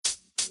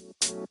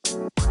Hey,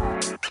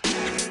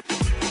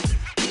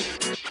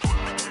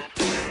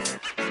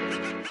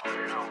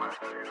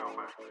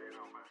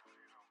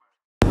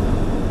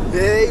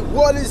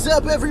 what is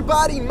up,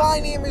 everybody? My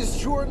name is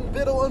Jordan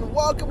Biddle, and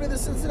welcome to the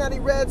Cincinnati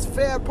Reds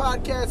Fan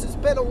Podcast. It's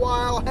been a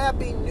while.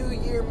 Happy New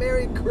Year.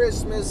 Merry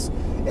Christmas.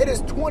 It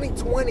is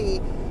 2020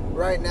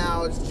 right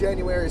now. It's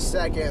January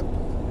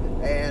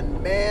 2nd.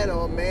 And man,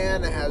 oh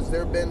man, has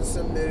there been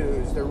some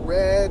news. The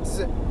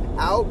Reds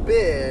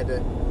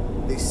outbid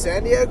the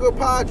San Diego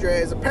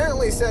Padres.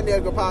 Apparently, San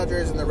Diego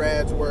Padres and the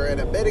Reds were in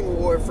a bidding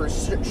war for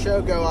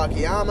Shogo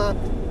Akiyama.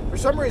 For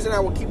some reason, I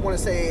will keep wanting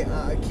to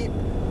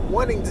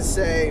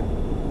say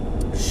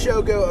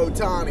Shogo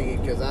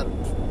Ohtani, because I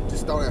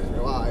just don't ask me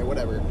why,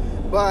 whatever.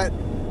 But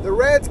the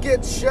Reds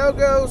get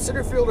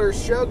center fielder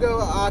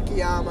Shogo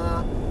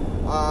Akiyama.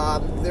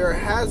 There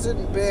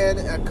hasn't been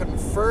a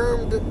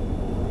confirmed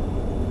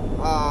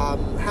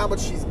how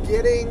much he's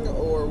getting,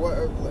 or what,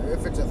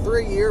 if it's a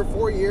 3-year,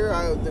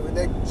 4-year,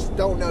 they just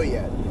don't know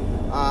yet.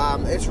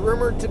 It's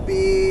rumored to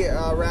be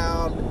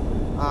around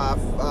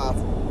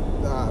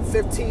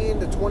 $15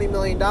 to $20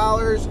 million.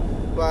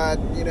 But,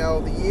 you know,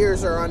 the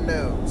years are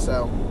unknown.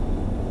 So,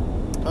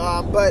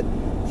 but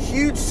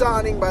huge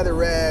signing by the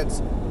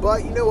Reds.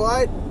 But you know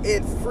what?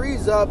 It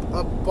frees up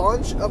a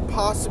bunch of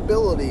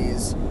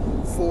possibilities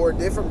for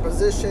different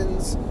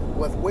positions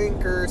with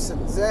Winker,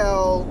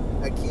 Senzel,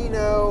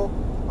 Aquino,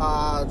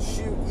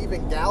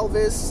 even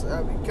Galvis,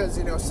 because,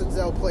 you know,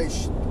 Senzel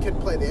can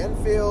play the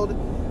infield.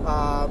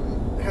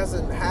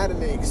 Hasn't had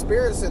any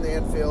experience in the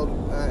infield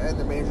in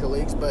the major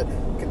leagues, but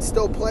can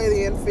still play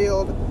the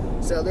infield.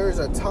 So there's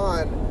a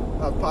ton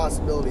of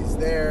possibilities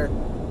there.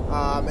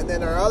 And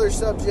then our other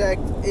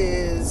subject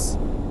is,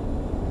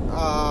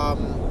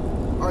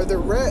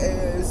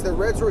 is the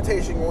Reds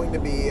rotation going to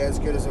be as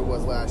good as it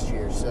was last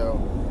year? So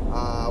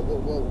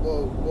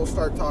we'll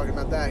start talking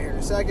about that here in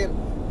a second.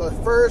 But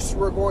first,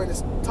 we're going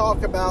to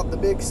talk about the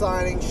big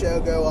signing,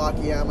 Shogo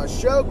Akiyama.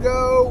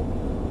 Shogo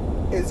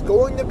is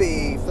going to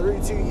be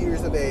 32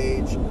 years of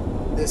age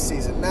this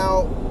season.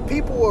 Now,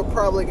 people are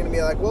probably going to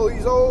be like, well,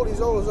 he's old.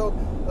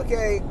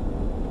 Okay.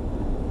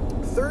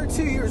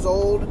 32 years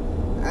old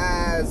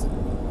as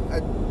a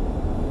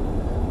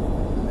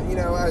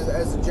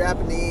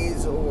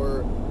Japanese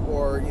or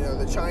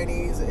the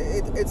Chinese,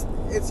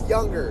 it's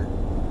younger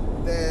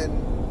than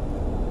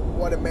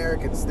what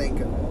Americans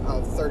think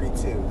of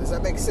 32. Does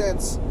that make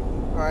sense?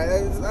 All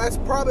right, that's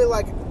probably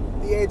like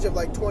the age of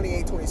like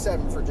 28,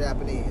 27 for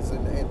Japanese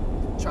and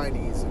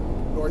Chinese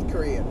and North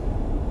Korean.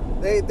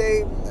 They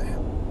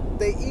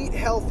eat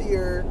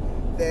healthier.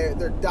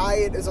 Their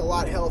diet is a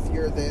lot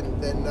healthier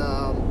than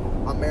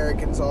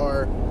Americans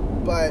are,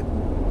 but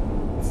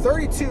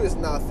 32 is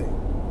nothing,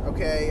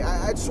 okay?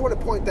 I just want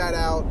to point that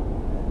out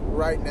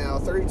right now.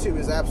 32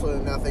 is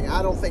absolutely nothing.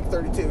 I don't think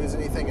 32 is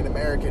anything in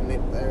American age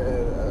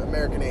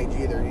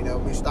either. You know,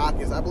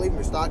 I believe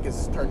Moustakas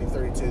is turning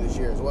 32 this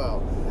year as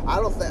well. It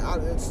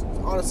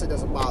honestly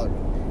doesn't bother me,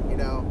 you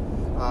know.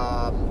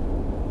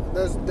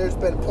 There's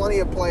been plenty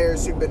of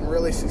players who've been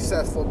really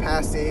successful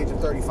past the age of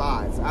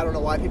 35. I don't know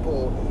why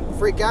people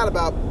freak out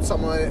about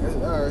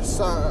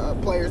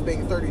players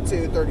being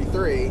 32,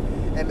 33.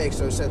 It makes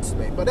no sense to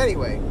me. But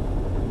anyway,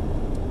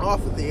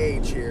 off of the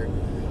age here.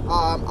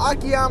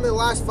 Akiyama, the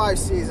last 5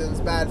 seasons,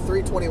 batted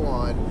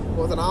 .321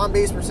 with an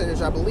on-base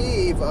percentage, I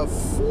believe, of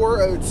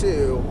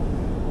 .402.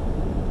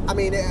 I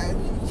mean,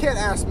 you can't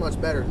ask much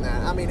better than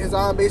that. I mean, his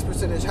on-base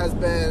percentage has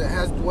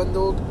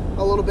dwindled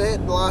a little bit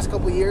in the last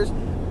couple of years.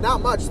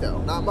 Not much, though.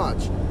 Not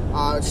much.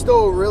 It's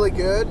still really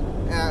good.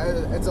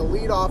 It's a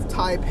leadoff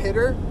type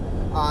hitter.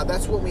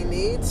 That's what we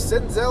need.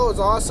 Senzel is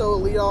also a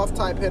leadoff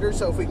type hitter,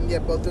 so if we can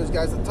get both those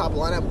guys at the top of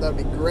the lineup, that would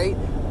be great.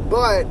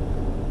 But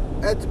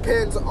it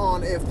depends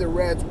on if the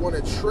Reds want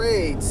to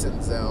trade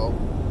Senzel,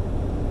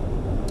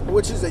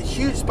 which is a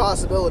huge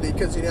possibility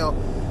because, you know,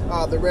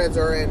 the Reds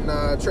are in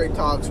trade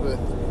talks with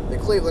the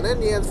Cleveland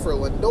Indians for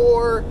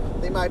Lindor.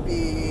 They might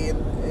be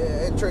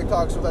in trade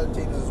talks with other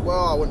teams as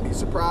well. I wouldn't be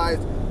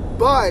surprised.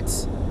 But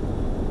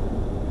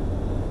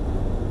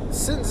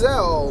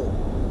Senzel,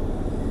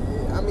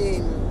 I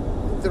mean,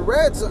 the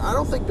Reds, I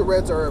don't think the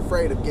Reds are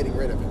afraid of getting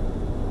rid of him.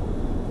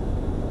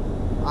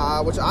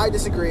 Which I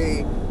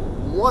disagree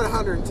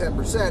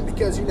 110%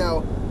 because, you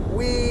know,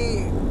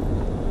 we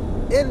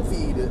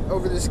envied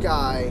over this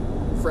guy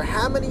for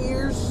how many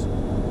years?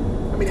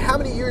 I mean, how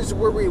many years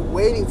were we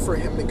waiting for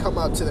him to come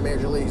up to the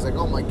major leagues? Like,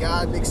 oh my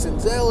God, Nick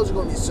Senzel is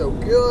going to be so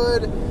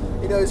good.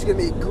 You know, he's going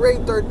to be a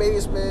great third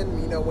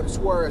baseman, you know, when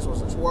Suarez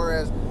wasn't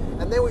Suarez.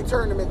 And then we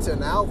turned him into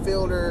an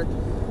outfielder.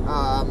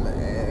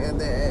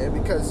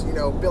 Because, you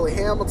know, Billy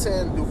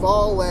Hamilton,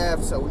 Duvall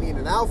left, so we need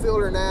an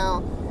outfielder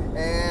now.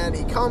 And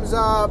he comes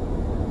up,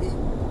 he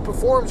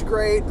performs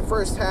great the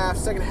first half,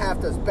 second half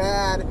does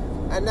bad,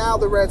 and now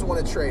the Reds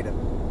want to trade him.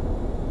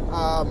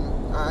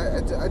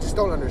 I just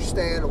don't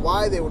understand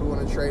why they would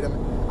want to trade him.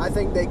 I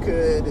think they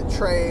could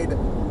trade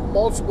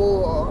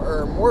multiple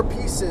or more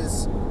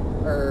pieces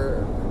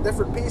or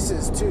different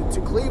pieces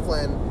to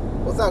Cleveland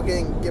without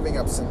giving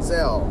up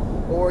Senzel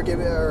or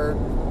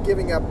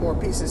giving up more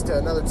pieces to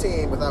another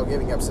team without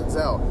giving up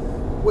senzel,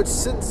 which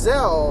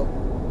senzel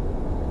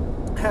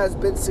has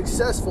been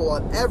successful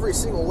at every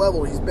single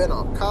level he's been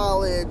on.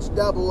 College,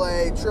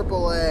 AA,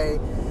 AAA,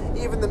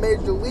 even the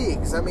major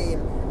leagues. I mean,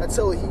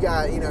 until he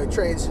got,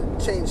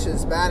 changed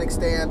his batting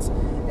stance,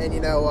 and, he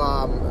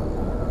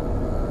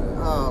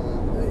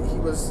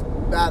was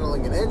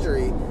battling an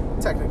injury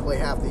technically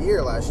half the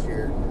year last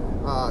year.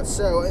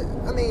 So,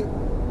 I mean,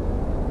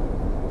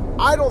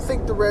 I don't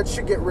think the Reds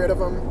should get rid of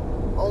him,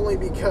 only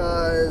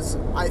because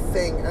I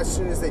think as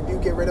soon as they do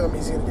get rid of him,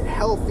 he's going to get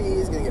healthy,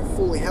 he's going to get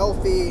fully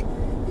healthy,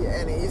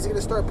 and he's going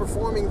to start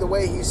performing the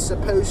way he's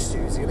supposed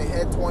to. He's going to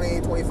hit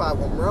 20, 25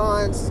 home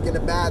runs. He's going to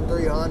bat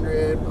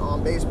 300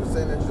 on base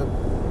percentage of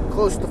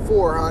close to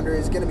 400.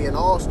 He's going to be an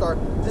all-star.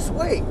 Just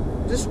wait.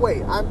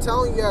 I'm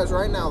telling you guys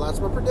right now,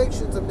 that's my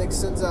predictions of Nick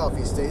Senzel. If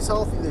he stays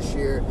healthy this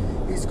year,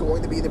 he's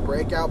going to be the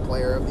breakout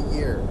player of the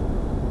year.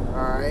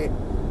 All right?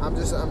 I'm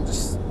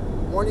just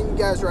warning you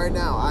guys right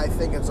now. I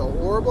think it's a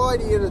horrible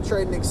idea to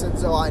trade Nick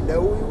Senzel. I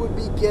know we would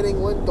be getting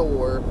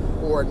Lindor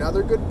or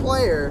another good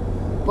player,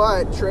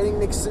 but trading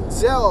Nick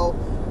Senzel,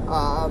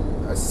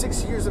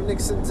 6 years of Nick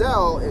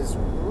Senzel is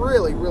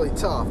really, really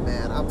tough,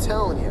 man. I'm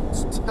telling you,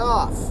 it's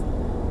tough.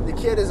 The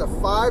kid is a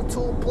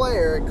 5-tool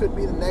player. It could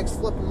be the next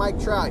flipping Mike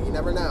Trout. You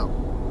never know.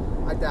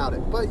 I doubt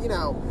it. But,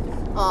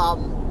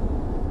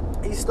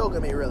 he's still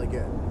going to be really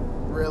good.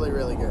 Really,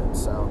 really good.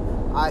 So,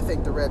 I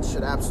think the Reds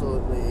should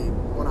absolutely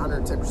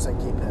 110%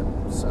 keep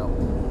him. So,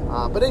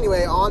 but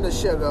anyway, on to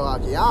Shogo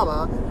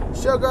Akiyama.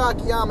 Shogo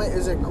Akiyama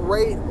is a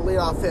great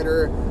leadoff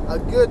hitter, a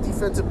good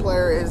defensive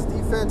player. His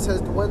defense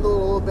has dwindled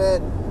a little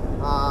bit,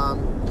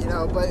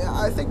 but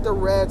I think the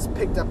Reds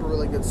picked up a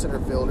really good center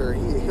fielder.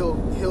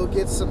 He'll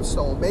get some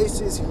stolen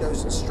bases. He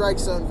knows the strike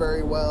zone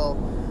very well.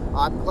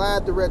 I'm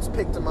glad the Reds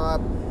picked him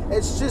up.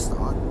 It's just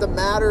the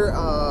matter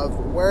of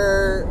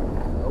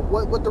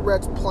what the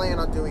Reds plan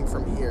on doing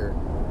from here,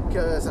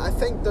 because I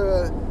think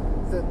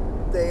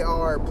they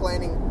are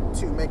planning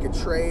to make a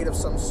trade of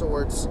some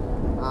sorts.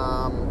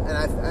 And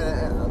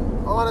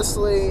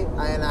honestly,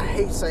 I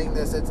hate saying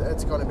this,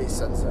 it's going to be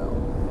senzel.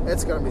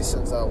 It's going to be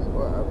senzel.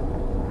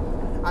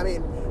 I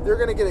mean, they're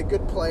going to get a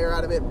good player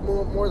out of it,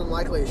 more than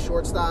likely a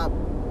shortstop.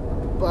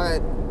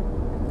 But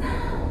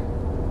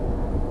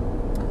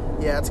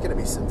yeah, it's going to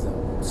be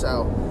senzel.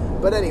 So,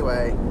 but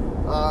anyway,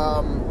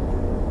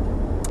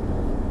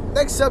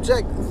 next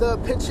subject, the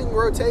pitching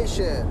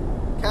rotation.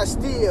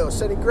 Castillo,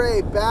 Sonny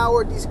Gray,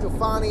 Bauer,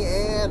 DeSclafani,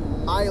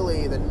 and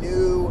Miley, the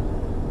new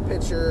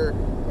pitcher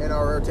in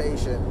our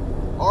rotation.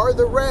 Are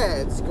the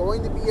Reds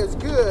going to be as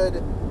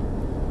good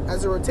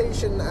as a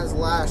rotation as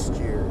last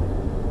year?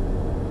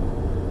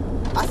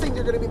 I think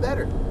they're going to be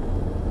better.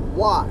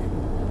 Why?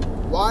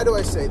 Why do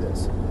I say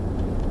this?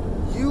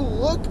 You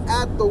look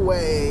at the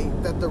way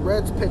that the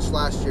Reds pitched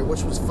last year,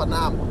 which was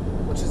phenomenal,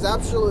 which is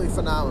absolutely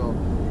phenomenal,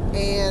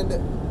 and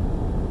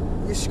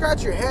you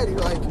scratch your head, you're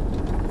like,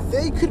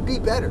 they could be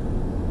better.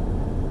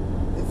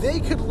 They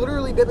could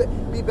literally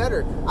be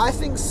better. I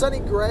think Sonny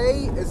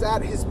Gray is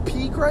at his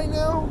peak right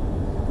now.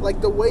 Like,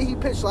 the way he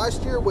pitched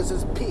last year was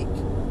his peak.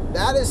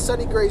 That is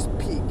Sonny Gray's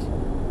peak.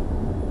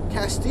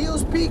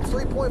 Castillo's peak,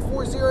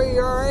 3.40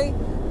 ERA?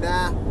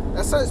 Nah,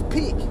 that's not his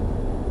peak.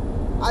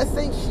 I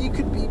think he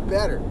could be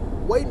better.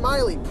 Wade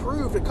Miley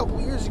proved a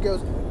couple years ago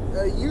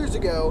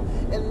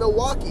in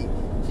Milwaukee,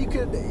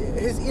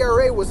 his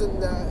ERA was in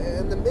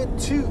the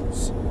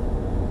mid-2s.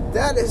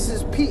 That is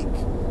his peak,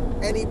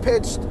 and he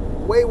pitched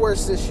way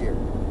worse this year.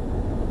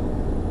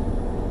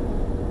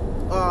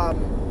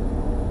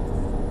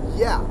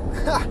 Yeah,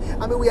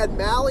 I mean, we had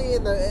Malley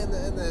in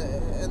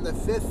the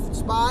fifth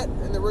spot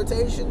in the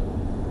rotation,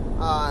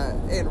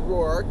 and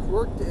Rourke.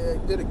 Rourke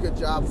did a good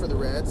job for the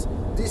Reds.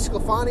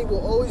 DeSclafani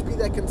will always be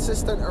that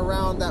consistent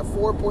around that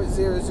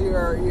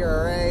 4.00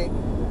 ERA,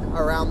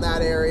 around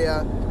that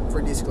area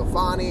for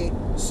DeSclafani.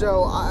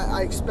 So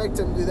I expect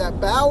him to do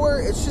that.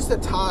 Bauer, it's just a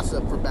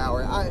toss-up for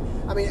Bauer. I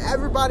mean,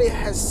 everybody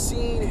has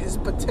seen his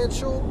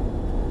potential,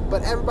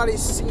 but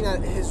everybody's seen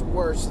at his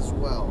worst as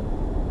well.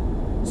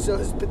 So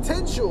his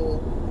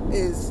potential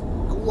is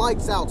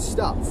lights out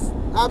stuff.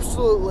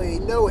 Absolutely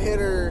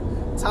no-hitter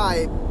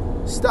type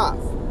stuff.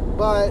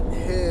 But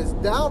his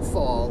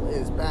downfall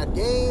is bad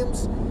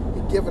games.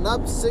 He's given up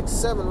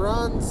 6-7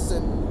 runs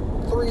in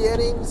 3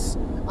 innings.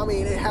 I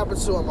mean, it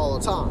happens to him all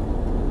the time.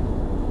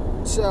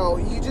 So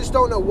you just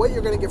don't know what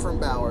you're going to get from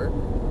Bauer.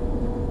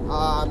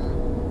 I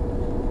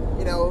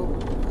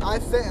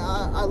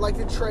like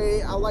the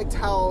trade. I liked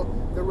how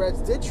the Reds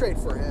did trade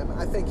for him.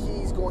 I think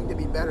he's going to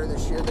be better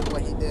this year than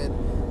what he did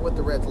with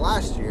the Reds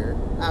last year.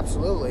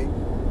 Absolutely.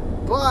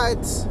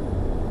 But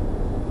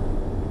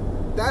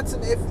that's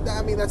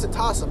a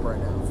toss-up right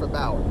now for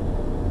Bauer.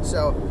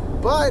 So,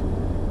 but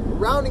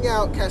rounding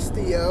out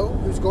Castillo,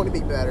 who's going to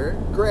be better,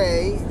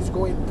 Gray, who's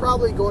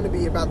probably going to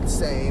be about the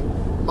same,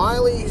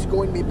 Miley, who's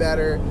going to be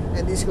better,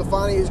 and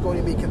DeSclafani, who's going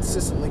to be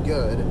consistently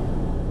good.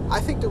 I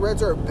think the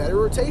Reds are a better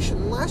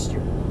rotation than last year.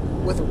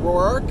 With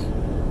Rourke,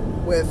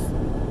 with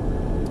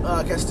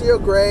Castillo,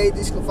 Gray,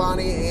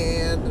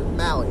 DeSclafani, and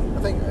Malley.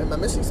 I think, am I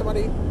missing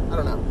somebody? I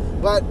don't know.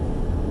 But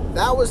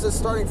that was the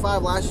starting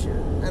five last year.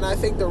 And I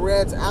think the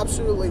Reds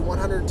absolutely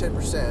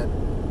 110%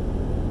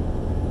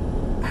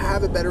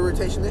 have a better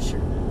rotation this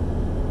year.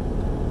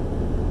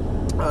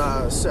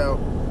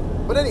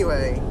 But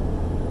anyway,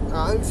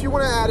 if you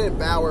want to add in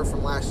Bauer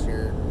from last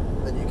year,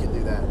 then you can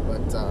do that.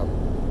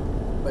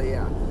 But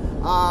yeah.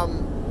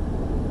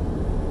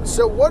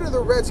 So what are the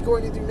Reds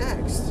going to do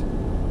next?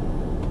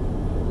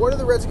 What are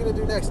the Reds going to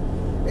do next?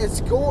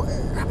 It's going.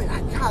 I mean,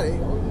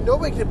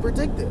 nobody can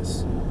predict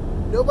this.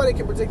 Nobody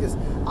can predict this.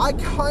 I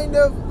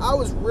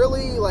was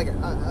really like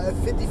a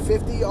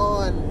 50-50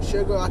 on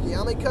Shogo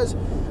Akiyama because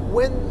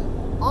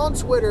on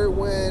Twitter,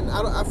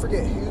 I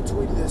forget who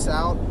tweeted this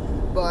out,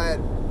 but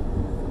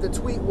the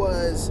tweet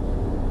was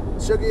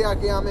Shogo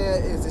Akiyama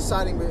is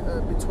deciding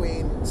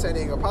between San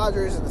Diego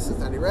Padres and the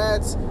Cincinnati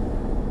Reds,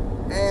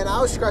 and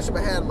I was scratching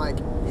my head like,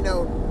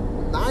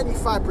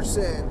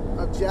 95%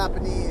 of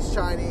Japanese,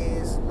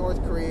 Chinese,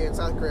 North Korean,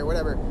 South Korea,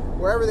 whatever,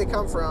 wherever they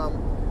come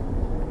from,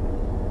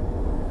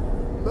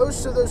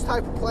 most of those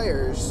type of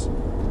players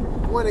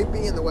want to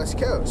be in the West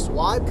Coast.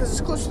 Why? Because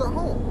it's closer to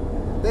home.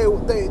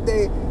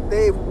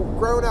 They've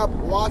grown up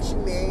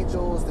watching the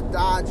Angels, the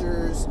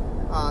Dodgers,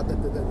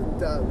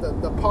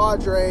 the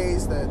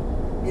Padres, the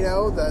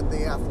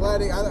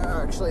Athletic.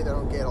 Actually, they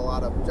don't get a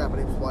lot of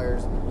Japanese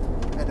players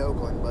in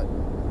Oakland, but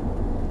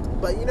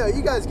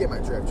you guys get my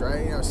drift,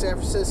 right? San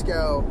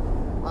Francisco,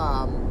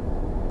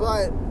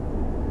 but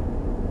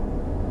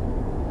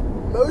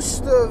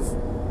most of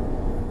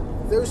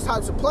those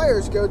types of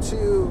players go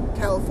to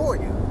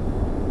California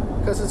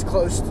because it's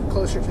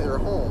closer to their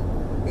home.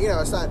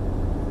 It's not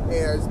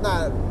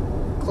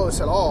close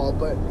at all,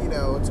 but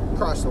it's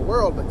across the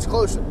world, but it's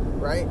closer,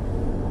 right?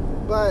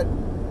 But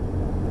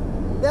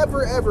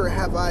never ever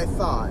have I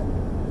thought,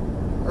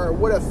 or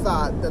would have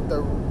thought, that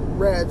the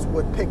Reds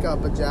would pick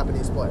up a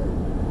Japanese player.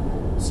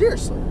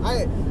 Seriously,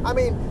 I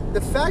mean,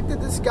 the fact that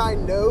this guy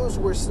knows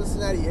where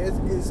Cincinnati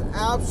is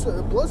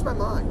absolutely blows my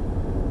mind.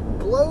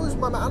 Blows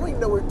my mind. I don't even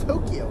know where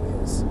Tokyo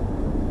is.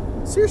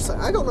 Seriously,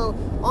 I don't know.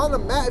 On a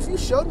map, if you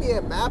showed me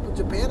a map of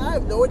Japan, I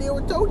have no idea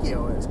where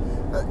Tokyo is.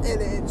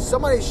 And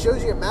somebody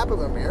shows you a map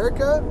of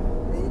America,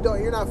 and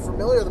you're not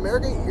familiar with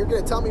America, you're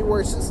going to tell me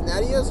where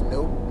Cincinnati is?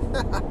 Nope.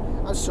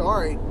 I'm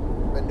sorry,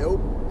 but nope.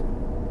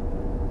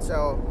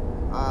 So,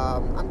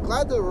 I'm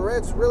glad the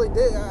Reds really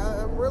did.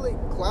 I'm really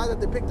glad that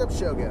they picked up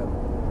Shogo.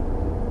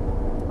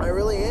 I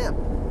really am.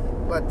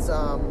 But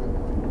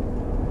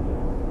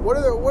what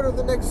are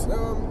the next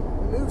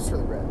moves for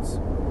the Reds?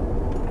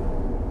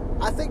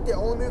 I think the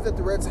only move that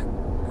the Reds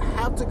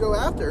have to go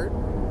after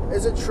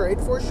is a trade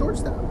for a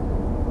shortstop.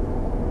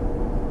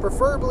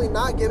 Preferably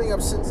not giving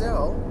up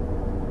senzel.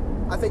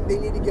 I think they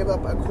need to give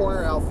up a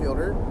corner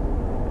outfielder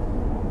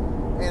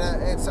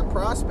and some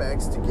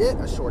prospects to get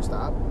a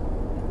shortstop.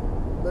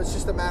 But it's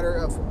just a matter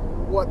of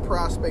what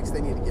prospects they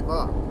need to give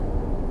up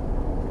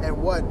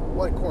and what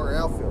corner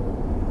outfielder.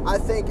 I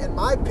think, in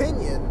my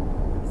opinion,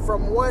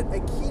 from what a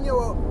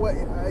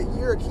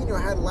year Aquino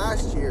had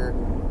last year,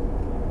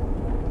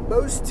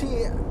 most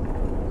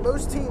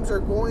teams are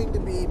going to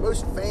be,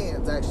 most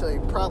fans actually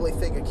probably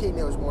think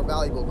Aquino is more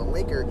valuable than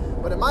Winker.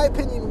 But in my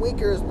opinion,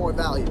 Winker is more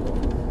valuable.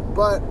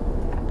 But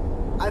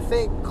I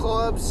think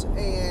clubs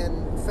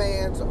and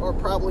fans are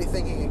probably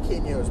thinking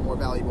Aquino is more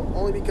valuable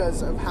only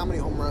because of how many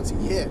home runs he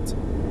hit.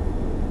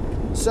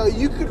 So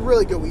you could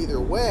really go either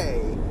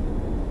way,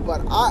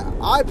 but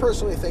I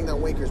personally think that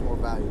Winker is more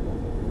valuable.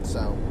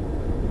 So,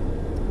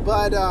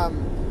 but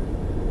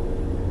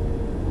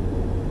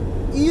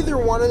either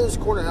one of those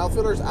corner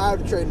outfielders, I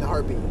would trade in a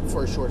heartbeat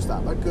for a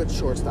shortstop, a good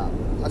shortstop,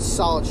 a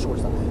solid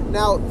shortstop.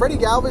 Now, Freddie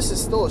Galvis is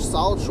still a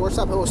solid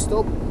shortstop. He will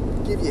still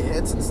give you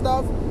hits and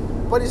stuff,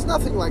 but he's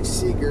nothing like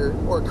Seager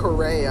or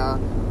Correa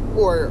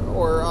or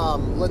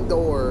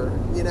Lindor.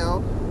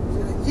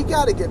 You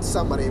got to get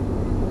somebody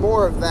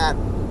more of that,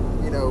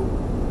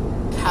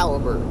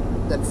 caliber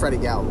than Freddie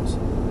Galvis.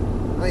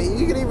 I mean,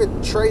 you can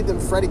even trade them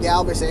Freddie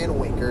Galvis and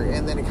Winker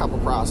and then a couple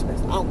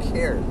prospects. I don't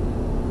care.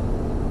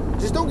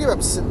 Just don't give up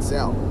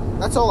senzel.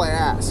 That's all I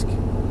ask.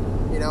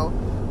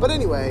 But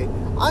anyway,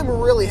 I'm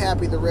really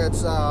happy the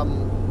Reds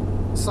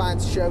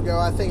signed Shogo.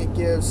 I think it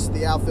gives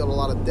the outfield a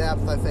lot of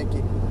depth. I think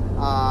it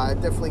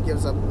definitely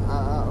gives a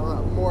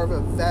more of a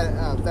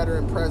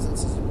veteran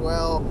presence as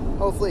well.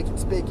 Hopefully he can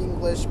speak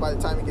English by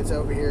the time he gets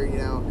over here.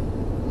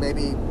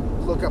 Maybe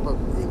look up an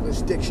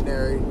English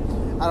dictionary.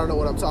 I don't know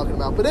what I'm talking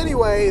about. But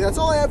anyway, that's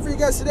all I have for you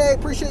guys today.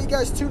 Appreciate you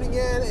guys tuning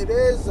in. It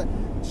is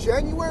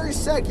January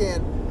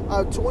 2nd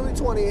of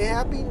 2020.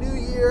 Happy New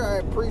Year. I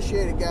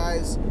appreciate it,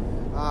 guys.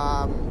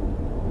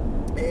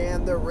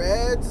 And the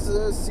Reds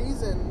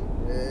season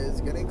is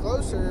getting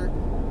closer.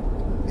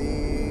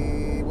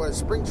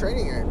 Spring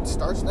training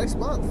starts next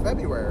month,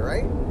 February,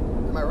 right?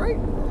 Am I right?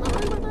 Am I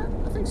right about that?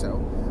 I think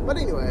so. But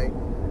anyway,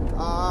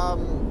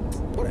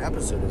 what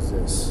episode is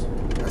this?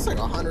 That's like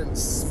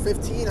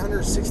 115,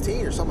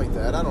 116 or something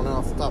like that. I don't know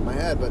off the top of my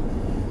head, but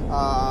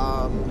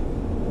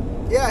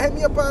yeah, hit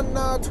me up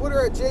on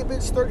Twitter at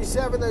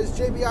jbidge37. That is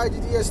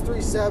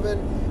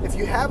JBIGDS37. If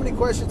you have any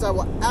questions, I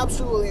will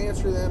absolutely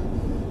answer them,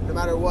 no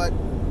matter what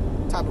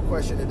type of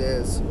question it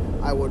is.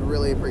 I would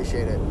really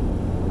appreciate it.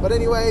 But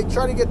anyway,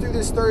 try to get through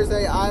this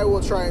Thursday. I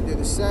will try and do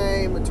the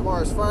same. And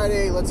tomorrow's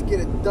Friday. Let's get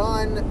it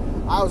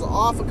done. I was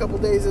off a couple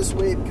days this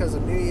week because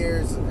of New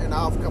Year's, and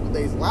off a couple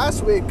days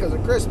last week because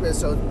of Christmas.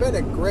 So it's been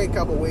a great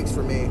couple weeks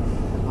for me.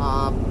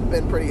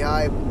 Been pretty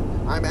hyped.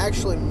 I'm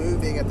actually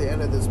moving at the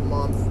end of this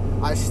month.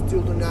 I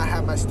still do not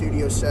have my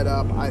studio set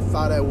up. I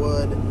thought I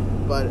would,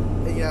 but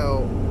you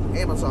know,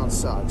 Amazon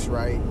sucks,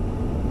 right?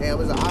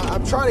 Amazon.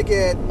 I'm trying to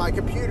get my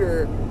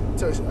computer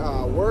to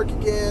work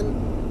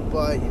again,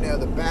 but you know,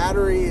 the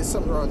battery is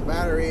something wrong with the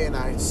battery, and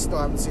I still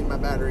haven't seen my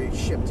battery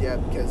shipped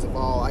yet because of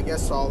all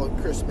the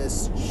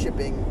Christmas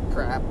shipping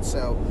crap.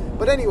 So,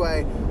 but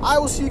anyway, I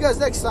will see you guys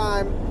next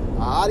time.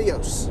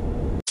 Adios.